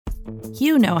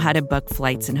You know how to book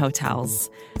flights and hotels.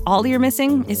 All you're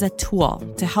missing is a tool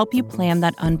to help you plan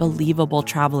that unbelievable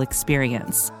travel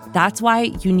experience. That's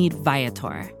why you need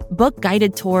Viator. Book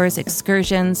guided tours,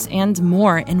 excursions, and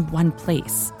more in one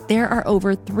place. There are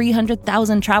over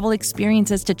 300,000 travel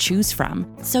experiences to choose from,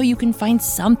 so you can find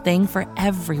something for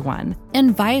everyone.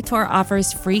 And Viator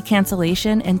offers free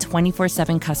cancellation and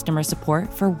 24/7 customer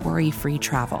support for worry-free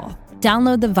travel.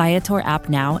 Download the Viator app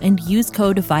now and use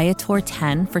code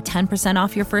Viator10 for 10%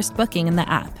 off your first booking in the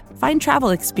app. Find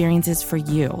travel experiences for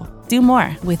you. Do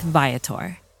more with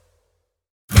Viator.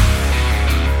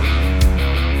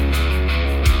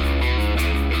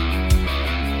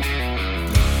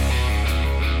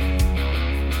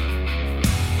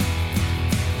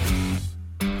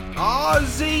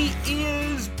 Ozzie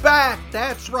is back.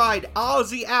 That's right.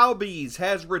 Ozzie Albies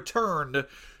has returned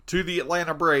to the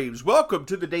Atlanta Braves. Welcome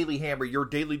to the Daily Hammer, your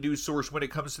daily news source when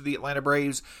it comes to the Atlanta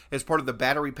Braves as part of the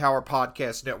Battery Power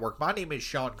Podcast Network. My name is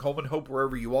Sean Coleman. Hope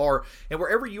wherever you are and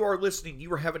wherever you are listening,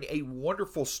 you are having a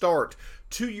wonderful start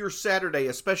to your Saturday,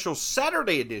 a special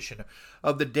Saturday edition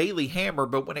of the Daily Hammer.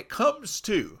 But when it comes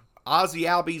to Ozzie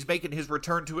Albies making his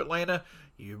return to Atlanta,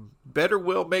 you better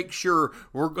well make sure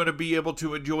we're going to be able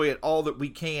to enjoy it all that we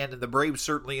can, and the Braves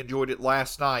certainly enjoyed it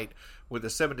last night with a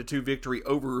 7-2 victory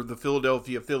over the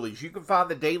Philadelphia Phillies. You can find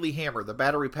the Daily Hammer, the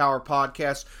Battery Power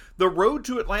Podcast, the Road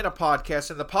to Atlanta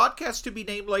Podcast, and the podcast to be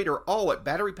named later, all at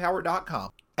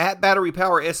batterypower.com. At Battery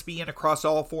Power SBN across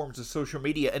all forms of social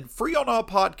media, and free on all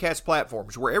podcast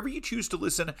platforms. Wherever you choose to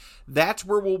listen, that's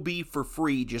where we'll be for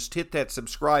free. Just hit that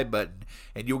subscribe button,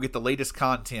 and you'll get the latest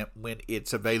content when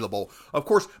it's available. Of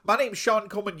course, my name's Sean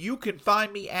Coleman. You can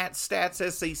find me at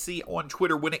StatsSAC on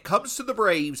Twitter. When it comes to the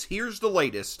Braves, here's the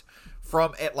latest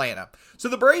from Atlanta. So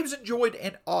the Braves enjoyed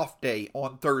an off day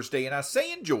on Thursday, and I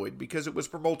say enjoyed because it was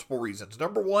for multiple reasons.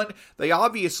 Number one, they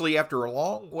obviously, after a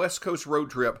long West Coast road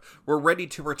trip, were ready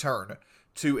to return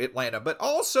to Atlanta, but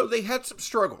also they had some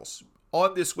struggles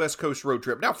on this West Coast road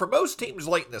trip. Now, for most teams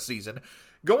late in the season,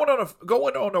 going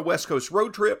on a West Coast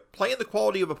road trip, playing the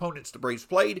quality of opponents the Braves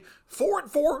played,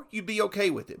 4-4, you'd be okay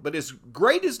with it. But as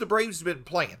great as the Braves have been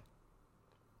playing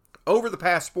over the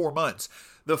past 4 months,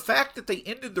 the fact that they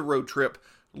ended the road trip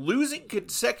losing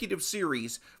consecutive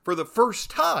series for the first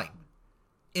time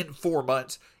in 4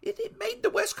 months, it made the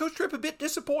West Coast trip a bit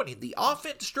disappointing. The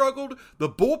offense struggled, the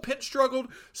bullpen struggled,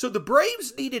 so the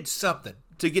Braves needed something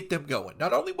to get them going.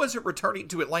 Not only was it returning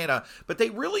to Atlanta, but they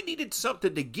really needed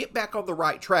something to get back on the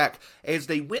right track as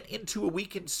they went into a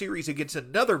weekend series against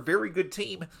another very good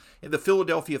team in the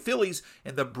Philadelphia Phillies,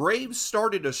 and the Braves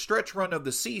started a stretch run of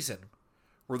the season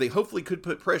where they hopefully could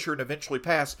put pressure and eventually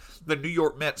pass the New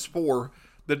York Mets for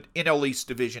the NL East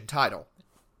division title.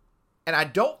 And I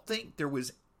don't think there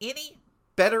was any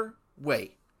better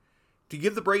way to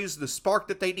give the Braves the spark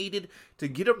that they needed to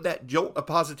get them that jolt of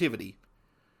positivity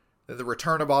than the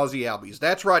return of Ozzie Albies.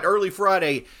 That's right, early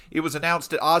Friday, it was announced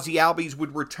that Ozzie Albies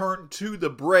would return to the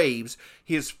Braves,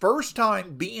 his first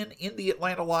time being in the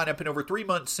Atlanta lineup in over 3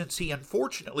 months since he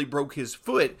unfortunately broke his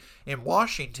foot in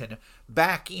Washington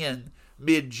back in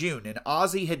mid-June. And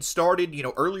Ozzie had started,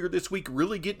 earlier this week,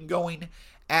 really getting going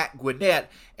at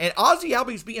Gwinnett. And Ozzie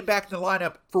Albies being back in the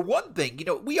lineup, for one thing,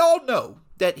 we all know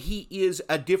that he is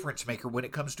a difference maker when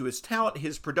it comes to his talent,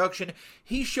 his production.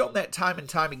 He's shown that time and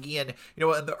time again, in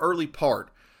the early part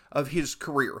of his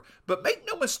career. But make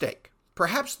no mistake,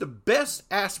 perhaps the best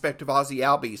aspect of Ozzie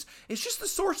Albies is just the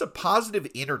source of positive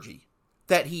energy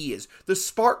that he is, the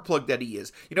spark plug that he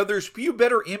is. There's few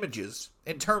better images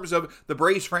in terms of the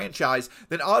Braves franchise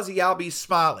than Ozzie Albies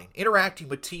smiling, interacting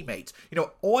with teammates.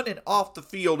 On and off the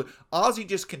field, Ozzie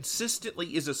just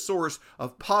consistently is a source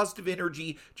of positive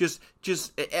energy, just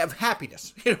of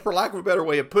happiness, for lack of a better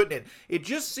way of putting it. It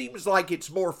just seems like it's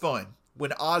more fun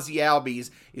when Ozzie Albies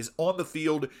is on the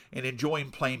field and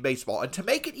enjoying playing baseball. And to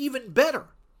make it even better,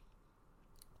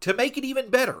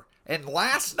 and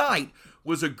last night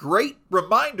was a great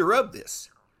reminder of this.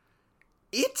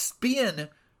 It's been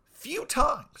few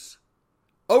times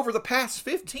over the past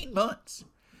 15 months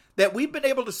that we've been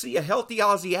able to see a healthy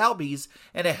Ozzie Albies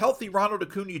and a healthy Ronald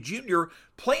Acuna Jr.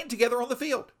 playing together on the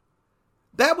field.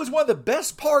 That was one of the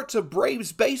best parts of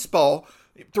Braves baseball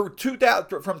from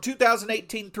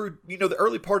 2018 through the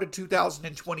early part of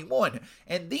 2021.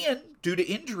 And then, due to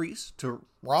injuries to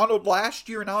Ronald last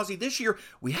year and Ozzie this year,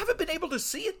 we haven't been able to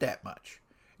see it that much.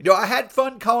 I had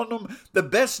fun calling them the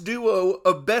best duo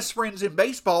of best friends in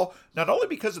baseball, not only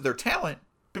because of their talent,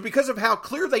 but because of how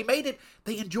clear they made it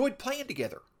they enjoyed playing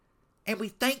together. And we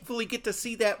thankfully get to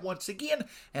see that once again.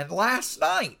 And last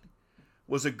night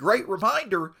was a great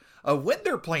reminder of when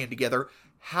they're playing together,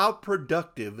 how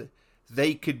productive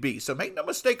they could be. So make no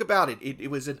mistake about it. It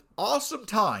was an awesome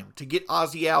time to get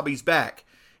Ozzie Albies back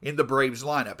in the Braves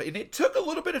lineup. And it took a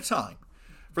little bit of time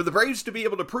for the Braves to be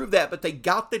able to prove that, but they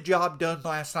got the job done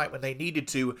last night when they needed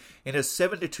to in a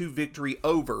 7-2 victory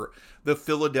over the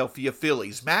Philadelphia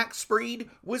Phillies. Max Fried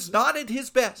was not at his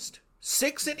best.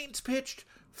 6 innings pitched,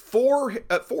 4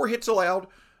 hits allowed,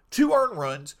 2 earned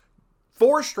runs,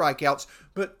 4 strikeouts,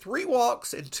 but 3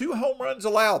 walks and 2 home runs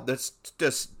allowed. That's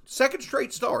the second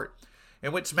straight start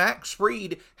in which Max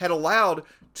Fried had allowed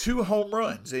 2 home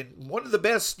runs. And one of the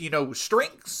best,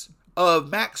 strengths of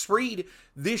Max Fried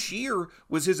this year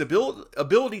was his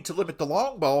ability to limit the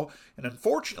long ball. And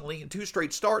unfortunately, in 2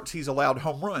 straight starts, he's allowed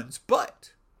home runs. But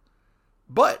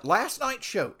last night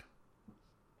showed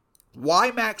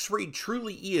why Max Fried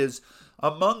truly is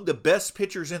among the best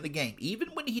pitchers in the game. Even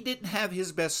when he didn't have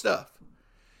his best stuff,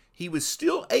 he was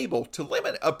still able to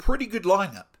limit a pretty good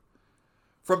lineup.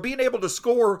 From being able to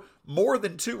score more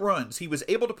than 2 runs, he was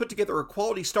able to put together a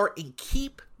quality start and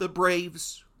keep the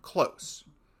Braves close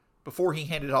before he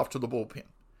handed off to the bullpen.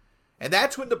 And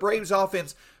that's when the Braves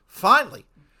offense finally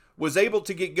was able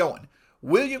to get going.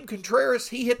 William Contreras,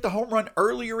 he hit the home run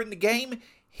earlier in the game.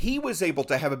 He was able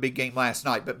to have a big game last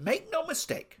night. But make no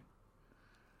mistake,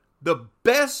 the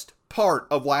best part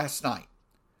of last night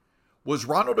was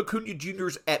Ronald Acuna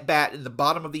Jr.'s at-bat in the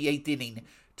bottom of the 8th inning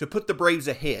to put the Braves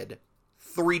ahead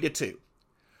 3-2.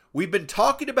 We've been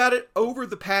talking about it over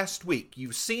the past week.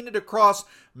 You've seen it across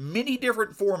many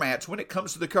different formats when it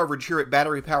comes to the coverage here at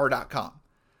BatteryPower.com.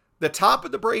 The top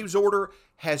of the Braves order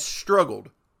has struggled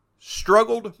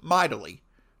mightily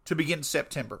to begin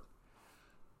September.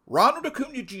 Ronald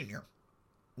Acuna Jr.,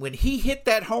 when he hit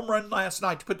that home run last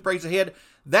night to put the Braves ahead,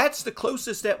 that's the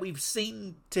closest that we've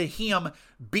seen to him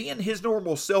being his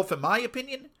normal self, in my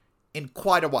opinion, in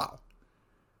quite a while.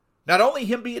 Not only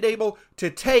him being able to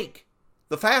take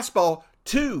the fastball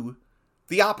to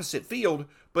the opposite field,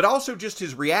 but also just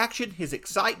his reaction, his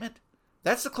excitement.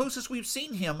 That's the closest we've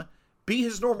seen him be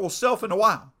his normal self in a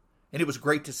while. And it was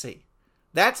great to see.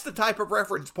 That's the type of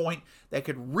reference point that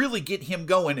could really get him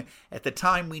going at the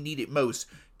time we need it most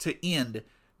to end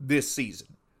this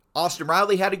season. Austin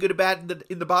Riley had a good at-bat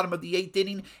in the bottom of the 8th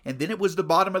inning, and then it was the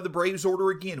bottom of the Braves order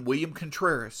again. William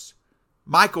Contreras,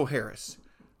 Michael Harris,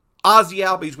 Ozzie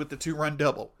Albies with the 2-run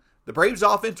double. The Braves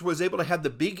offense was able to have the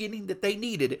big inning that they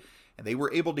needed, and they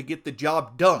were able to get the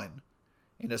job done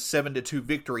in a 7-2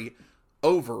 victory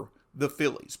over the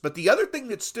Phillies. But the other thing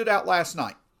that stood out last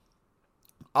night,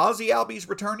 Ozzie Albies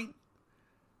returning,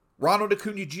 Ronald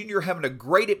Acuna Jr. having a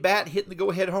great at-bat, hitting the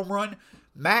go-ahead home run,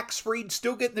 Max Fried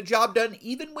still getting the job done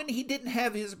even when he didn't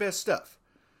have his best stuff.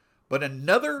 But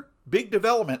another big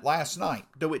development last night,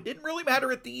 though it didn't really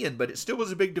matter at the end, but it still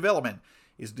was a big development,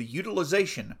 is the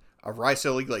utilization of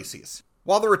Raisel Iglesias.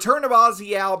 While the return of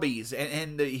Ozzie Albies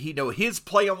and his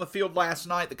play on the field last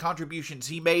night, the contributions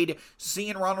he made,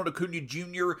 seeing Ronald Acuna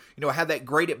Jr. Have that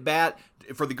great at bat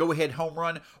for the go-ahead home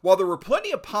run, while there were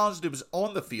plenty of positives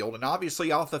on the field and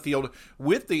obviously off the field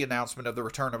with the announcement of the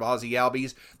return of Ozzie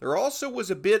Albies, there also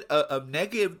was a bit of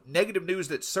negative news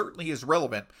that certainly is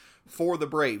relevant for the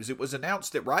Braves. It was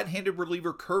announced that right-handed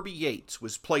reliever Kirby Yates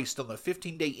was placed on the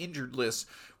 15-day injured list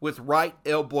with right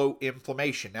elbow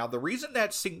inflammation. Now, the reason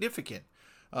that's significant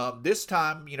this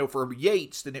time, for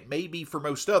Yates than it may be for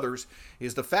most others,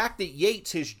 is the fact that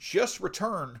Yates has just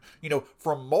returned,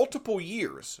 from multiple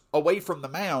years away from the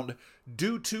mound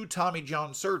due to Tommy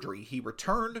John surgery. He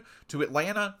returned to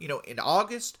Atlanta, in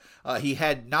August. He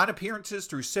had 9 appearances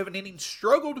through 7 innings,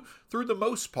 struggled through the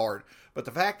most part. But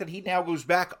the fact that he now goes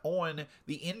back on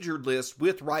the injured list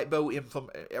with right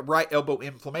elbow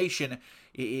inflammation,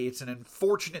 it's an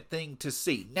unfortunate thing to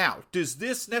see. Now, does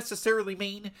this necessarily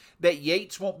mean that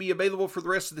Yates won't be available for the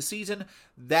rest of the season?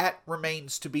 That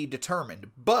remains to be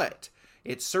determined. But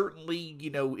it certainly,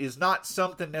 is not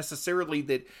something necessarily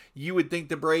that you would think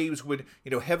the Braves would,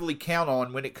 heavily count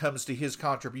on when it comes to his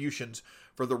contributions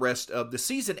for the rest of the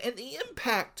season. And the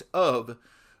impact of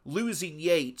losing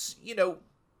Yates,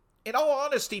 in all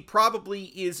honesty, probably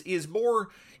is more,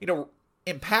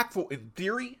 impactful in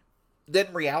theory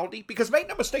than reality. Because make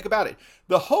no mistake about it,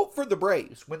 the hope for the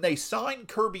Braves when they signed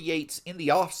Kirby Yates in the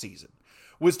offseason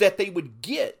was that they would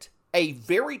get a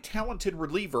very talented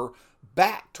reliever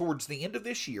back towards the end of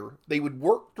this year. They would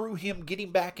work through him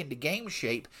getting back into game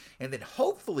shape, and then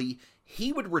hopefully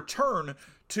he would return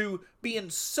to being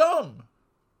somewhere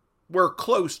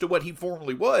close to what he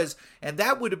formerly was, and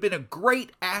that would have been a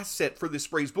great asset for this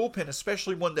Braves bullpen,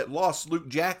 especially one that lost Luke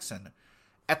Jackson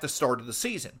at the start of the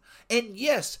season. And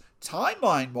yes,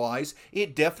 timeline-wise,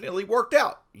 it definitely worked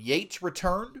out. Yates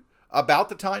returned about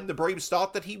the time the Braves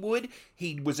thought that he would.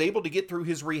 He was able to get through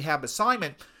his rehab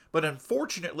assignment, but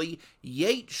unfortunately,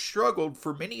 Yates struggled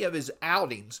for many of his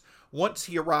outings once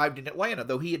he arrived in Atlanta,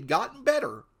 though he had gotten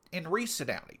better in recent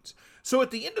outings. So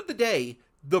at the end of the day,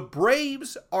 the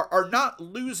Braves are not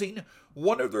losing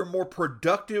one of their more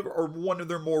productive or one of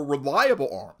their more reliable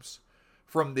arms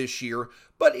from this year,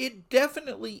 but it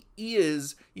definitely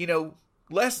is,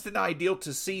 less than ideal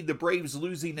to see the Braves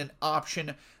losing an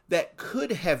option that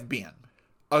could have been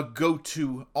a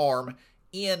go-to arm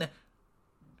in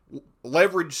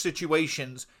leverage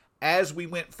situations as we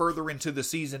went further into the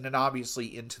season and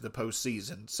obviously into the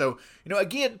postseason. So,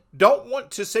 again, don't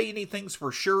want to say anything's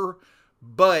for sure,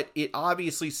 but it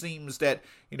obviously seems that,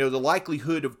 the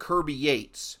likelihood of Kirby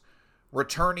Yates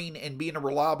returning and being a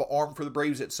reliable arm for the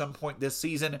Braves at some point this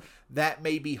season, that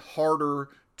may be harder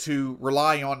to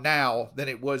rely on now than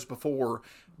it was before.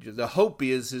 The hope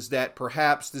is that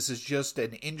perhaps this is just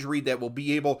an injury that will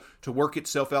be able to work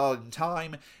itself out in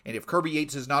time, and if Kirby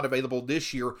Yates is not available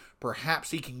this year,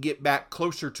 perhaps he can get back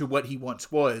closer to what he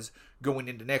once was going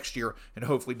into next year, and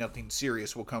hopefully nothing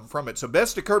serious will come from it. So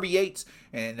best to Kirby Yates,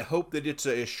 and hope that it's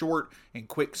a short and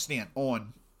quick stint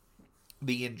on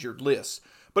the injured list.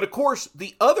 But of course,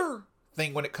 the other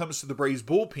thing when it comes to the Braves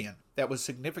bullpen that was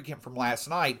significant from last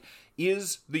night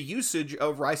is the usage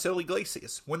of Raisel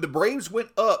Iglesias. When the Braves went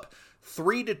up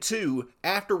 3-2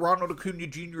 after Ronald Acuna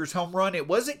Jr.'s home run, it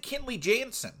wasn't Kenley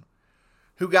Jansen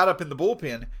who got up in the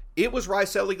bullpen. It was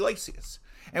Raisel Iglesias.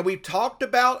 And we've talked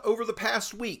about over the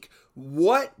past week,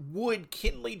 what would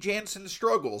Kenley Jansen's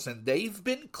struggles, and they've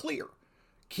been clear.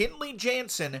 Kenley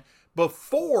Jansen,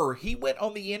 before he went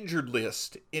on the injured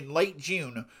list in late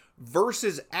June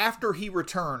versus after he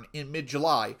returned in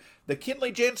mid-July, the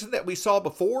Kenley Jansen that we saw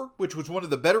before, which was one of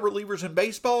the better relievers in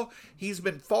baseball, he's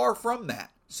been far from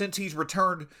that since he's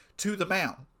returned to the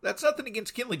mound. That's nothing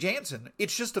against Kenley Jansen.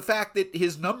 It's just the fact that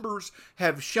his numbers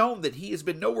have shown that he has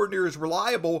been nowhere near as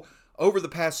reliable over the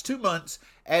past 2 months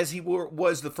as he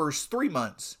was the first 3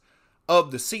 months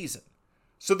of the season.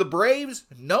 So the Braves,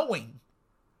 knowing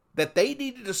that they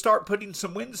needed to start putting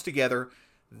some wins together,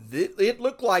 it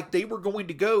looked like they were going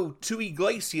to go to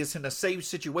Iglesias in a safe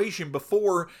situation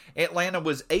before Atlanta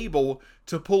was able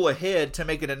to pull ahead to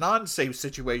make it a non-safe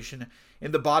situation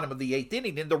in the bottom of the 8th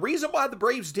inning. And the reason why the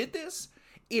Braves did this,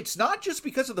 it's not just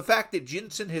because of the fact that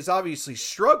Jansen's obviously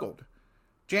struggled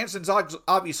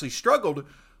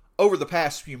over the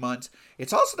past few months.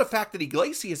 It's also the fact that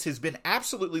Iglesias has been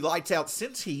absolutely lights out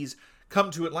since he's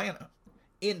come to Atlanta.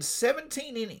 In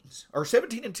 17 innings, or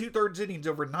 17 2/3 innings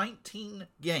over 19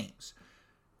 games,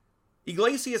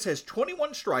 Iglesias has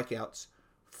 21 strikeouts,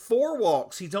 4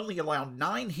 walks. He's only allowed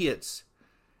 9 hits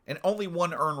and only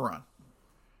 1 earned run.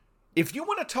 If you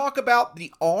want to talk about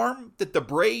the arm that the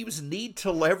Braves need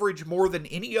to leverage more than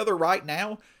any other right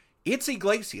now, it's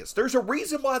Iglesias. There's a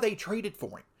reason why they traded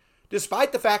for him.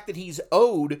 Despite the fact that he's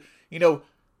owed,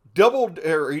 doubled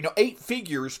or 8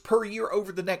 figures per year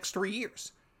over the next 3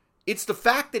 years. It's the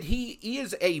fact that he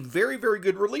is a very, very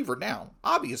good reliever. Now,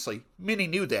 obviously, many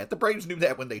knew that. The Braves knew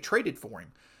that when they traded for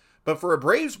him. But for a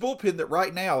Braves bullpen that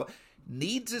right now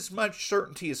needs as much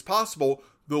certainty as possible,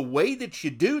 the way that you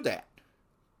do that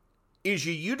is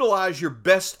you utilize your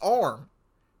best arm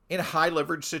in high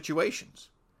leverage situations.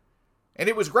 And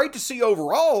it was great to see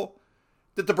overall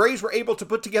that the Braves were able to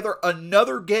put together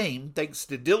another game thanks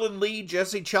to Dylan Lee,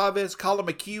 Jesse Chavez, Colin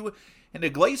McHugh, and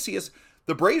Iglesias.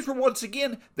 The Braves were once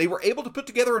again, they were able to put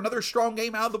together another strong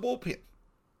game out of the bullpen.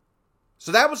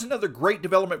 So that was another great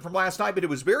development from last night, but it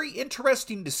was very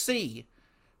interesting to see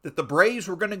that the Braves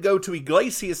were going to go to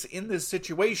Iglesias in this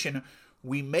situation.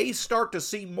 We may start to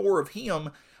see more of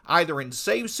him either in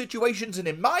save situations, and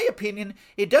in my opinion,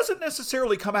 it doesn't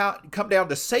necessarily come down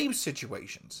to save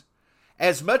situations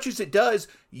as much as it does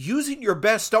using your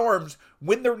best arms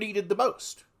when they're needed the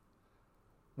most.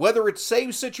 Whether it's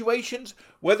save situations,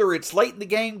 whether it's late in the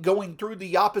game going through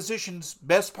the opposition's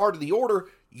best part of the order,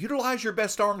 utilize your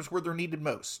best arms where they're needed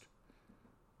most.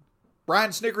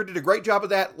 Brian Snitker did a great job of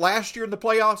that last year in the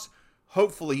playoffs.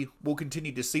 Hopefully, we'll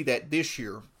continue to see that this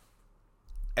year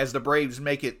as the Braves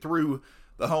make it through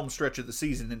the home stretch of the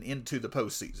season and into the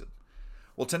postseason.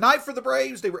 Well, tonight for the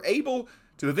Braves, they were able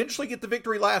to eventually get the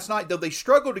victory last night, though they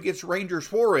struggled against Rangers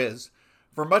Suarez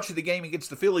for much of the game against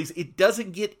the Phillies. It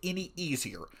doesn't get any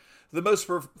easier. The most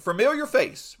familiar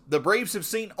face the Braves have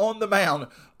seen on the mound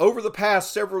over the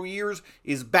past several years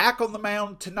is back on the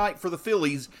mound tonight for the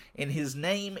Phillies, and his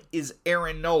name is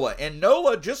Aaron Nola. And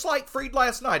Nola, just like Fried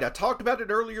last night, I talked about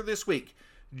it earlier this week,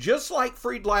 just like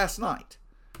Fried last night,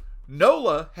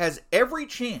 Nola has every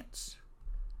chance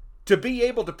to be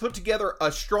able to put together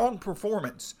a strong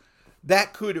performance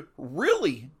that could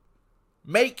really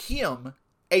make him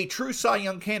a true Cy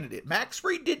Young candidate. Max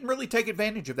Fried didn't really take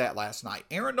advantage of that last night.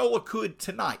 Aaron Nola could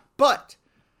tonight. But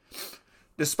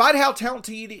despite how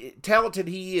talented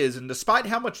he is, and despite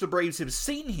how much the Braves have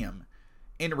seen him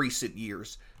in recent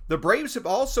years, the Braves have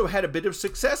also had a bit of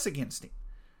success against him.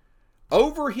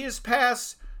 Over his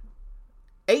past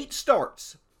 8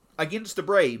 starts against the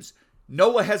Braves,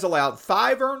 Nola has allowed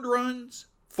 5 earned runs,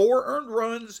 4 earned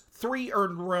runs, 3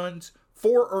 earned runs,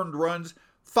 4 earned runs,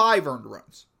 5 earned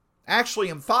runs. Actually,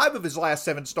 in 5 of his last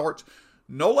 7 starts,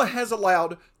 Nola has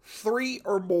allowed 3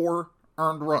 or more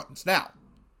earned runs. Now,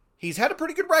 he's had a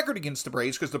pretty good record against the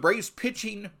Braves because the Braves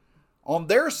pitching on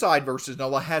their side versus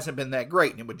Nola hasn't been that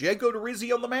great. And with Jake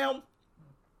Odorizzi on the mound,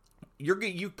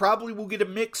 you probably will get a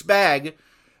mixed bag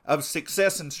of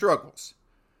success and struggles.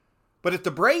 But if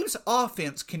the Braves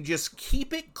offense can just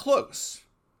keep it close,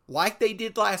 like they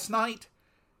did last night,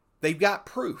 they've got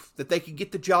proof that they can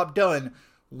get the job done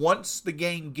once the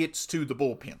game gets to the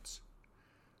bullpens.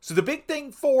 So the big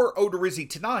thing for Odorizzi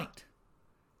tonight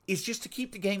is just to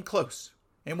keep the game close.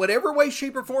 In whatever way,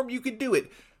 shape, or form you can do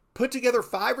it, put together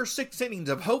 5 or 6 innings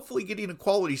of hopefully getting a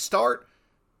quality start,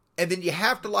 and then you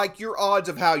have to like your odds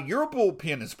of how your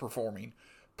bullpen is performing,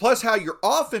 plus how your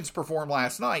offense performed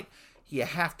last night. You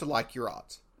have to like your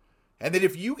odds. And then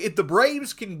if the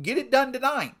Braves can get it done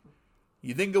tonight,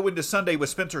 you then go into Sunday with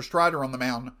Spencer Strider on the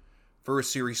mound for a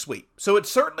series sweep. So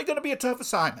it's certainly going to be a tough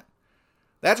assignment.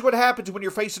 That's what happens when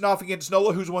you're facing off against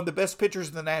Nola, who's one of the best pitchers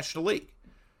in the National League.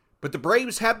 But the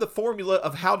Braves have the formula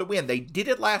of how to win. They did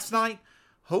it last night.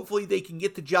 Hopefully they can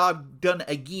get the job done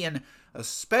again,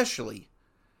 especially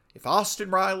if Austin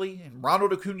Riley and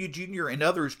Ronald Acuna Jr. and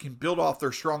others can build off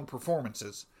their strong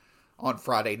performances on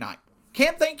Friday night.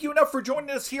 Can't thank you enough for joining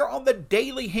us here on the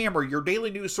Daily Hammer, your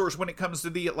daily news source when it comes to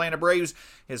the Atlanta Braves,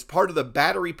 as part of the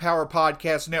Battery Power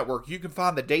Podcast Network. You can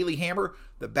find the Daily Hammer,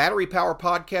 the Battery Power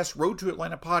Podcast, Road to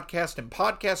Atlanta Podcast, and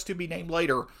Podcast to be named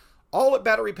later, all at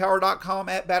batterypower.com,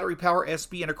 at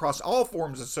batterypowersb, and across all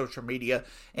forms of social media,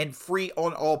 and free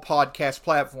on all podcast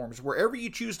platforms. Wherever you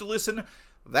choose to listen,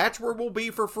 that's where we'll be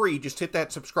for free. Just hit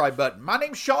that subscribe button. My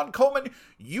name's Sean Coleman.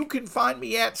 You can find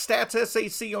me at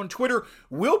StatsSAC on Twitter.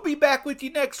 We'll be back with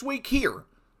you next week here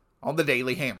on the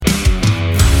Daily Hammer.